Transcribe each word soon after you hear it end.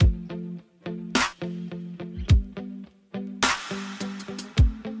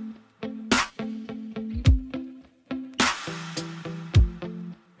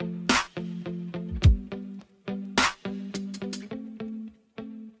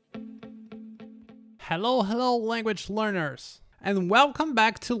Hello language learners, and welcome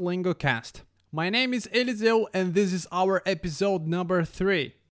back to LingoCast. My name is Eliseu and this is our episode number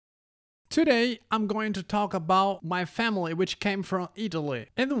 3. Today I'm going to talk about my family which came from Italy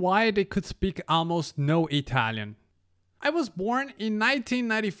and why they could speak almost no Italian. I was born in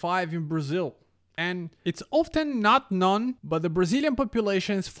 1995 in Brazil. And it's often not known, but the Brazilian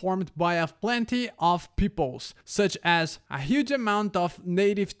population is formed by a plenty of peoples, such as a huge amount of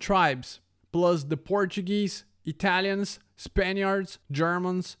native tribes, plus the Portuguese, Italians, Spaniards,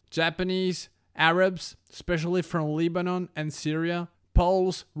 Germans, Japanese, Arabs, especially from Lebanon and Syria,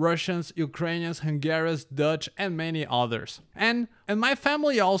 Poles, Russians, Ukrainians, Hungarians, Dutch, and many others. And my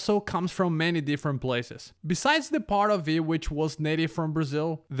family also comes from many different places. Besides the part of it which was native from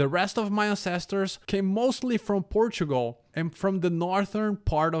Brazil, the rest of my ancestors came mostly from Portugal and from the northern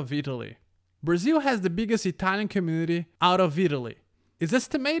part of Italy. Brazil has the biggest Italian community out of Italy. It's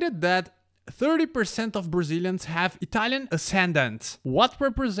estimated that 30% of Brazilians have Italian ascendants, what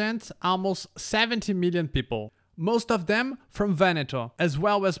represents almost 70 million people. Most of them from Veneto, as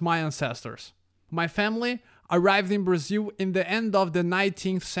well as my ancestors. My family arrived in Brazil in the end of the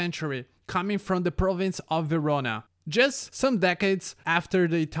 19th century, coming from the province of Verona, just some decades after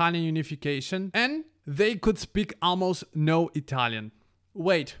the Italian unification, and they could speak almost no Italian.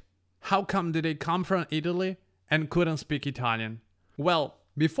 Wait, how come did they come from Italy and couldn't speak Italian? Well,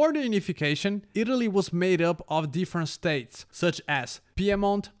 before the unification, Italy was made up of different states, such as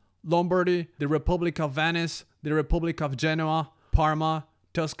Piedmont, Lombardy, the Republic of Venice, the Republic of Genoa, Parma,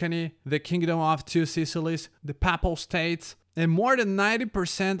 Tuscany, the Kingdom of Two Sicilies, the Papal States, and more than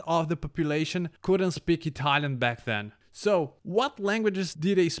 90% of the population couldn't speak Italian back then. So, what languages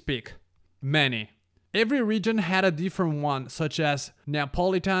did they speak? Many. Every region had a different one, such as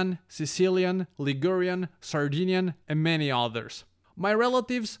Neapolitan, Sicilian, Ligurian, Sardinian, and many others. My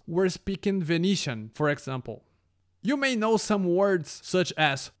relatives were speaking Venetian, for example. You may know some words such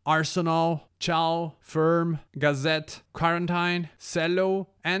as arsenal, ciao, firm, gazette, quarantine, cello,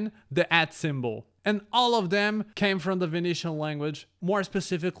 and the @ symbol. And all of them came from the Venetian language, more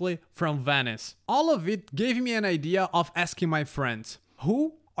specifically from Venice. All of it gave me an idea of asking my friends,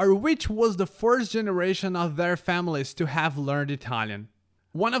 who or which was the first generation of their families to have learned Italian.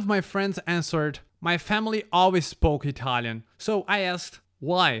 One of my friends answered, "My family always spoke Italian." So I asked,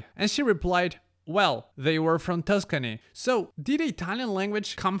 why? And she replied, well, they were from Tuscany. So, did the Italian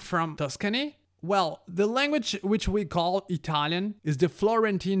language come from Tuscany? Well, the language which we call Italian is the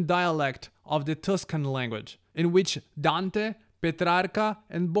Florentine dialect of the Tuscan language, in which Dante, Petrarca,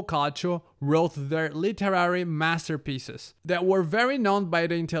 and Boccaccio wrote their literary masterpieces that were very known by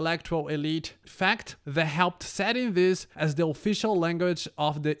the intellectual elite, fact that helped setting this as the official language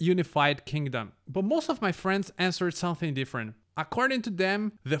of the unified kingdom. But most of my friends answered something different. According to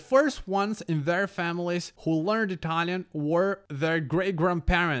them, the first ones in their families who learned Italian were their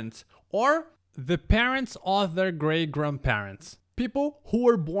great-grandparents or the parents of their great-grandparents. People who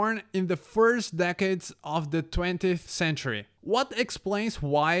were born in the first decades of the 20th century. What explains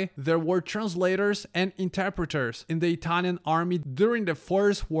why there were translators and interpreters in the Italian army during the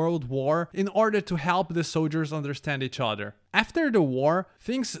First World War in order to help the soldiers understand each other. After the war,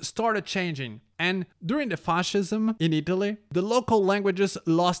 things started changing, and during the fascism in Italy, the local languages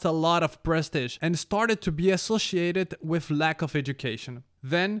lost a lot of prestige and started to be associated with lack of education.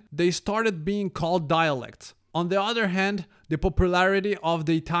 Then they started being called dialects. On the other hand, the popularity of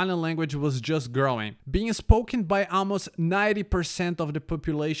the Italian language was just growing, being spoken by almost 90% of the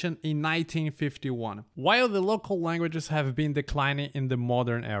population in 1951, while the local languages have been declining in the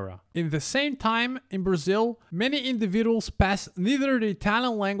modern era. In the same time, in Brazil, many individuals pass neither the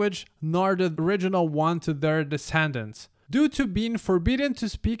Italian language nor the original one to their descendants, due to being forbidden to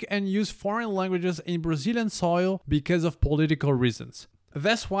speak and use foreign languages in Brazilian soil because of political reasons.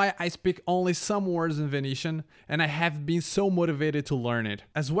 That's why I speak only some words in Venetian, and I have been so motivated to learn it,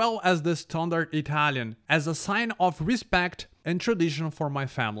 as well as the standard Italian, as a sign of respect and tradition for my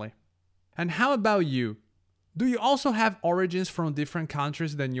family. And how about you? Do you also have origins from different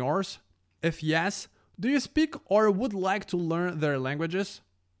countries than yours? If yes, do you speak or would like to learn their languages?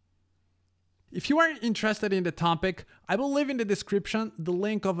 If you are interested in the topic, I will leave in the description the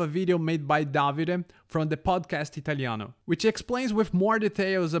link of a video made by Davide from the podcast Italiano, which explains with more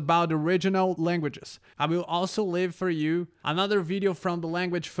details about the regional languages. I will also leave for you another video from the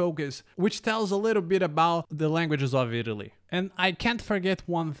Language Focus, which tells a little bit about the languages of Italy. And I can't forget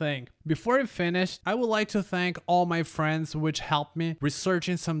one thing. Before I finish, I would like to thank all my friends which helped me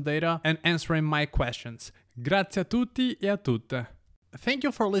researching some data and answering my questions. Grazie a tutti e a tutte. Thank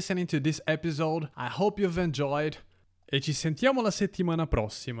you for listening to this episode. I hope you've enjoyed e ci sentiamo la settimana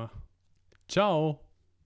prossima. Ciao!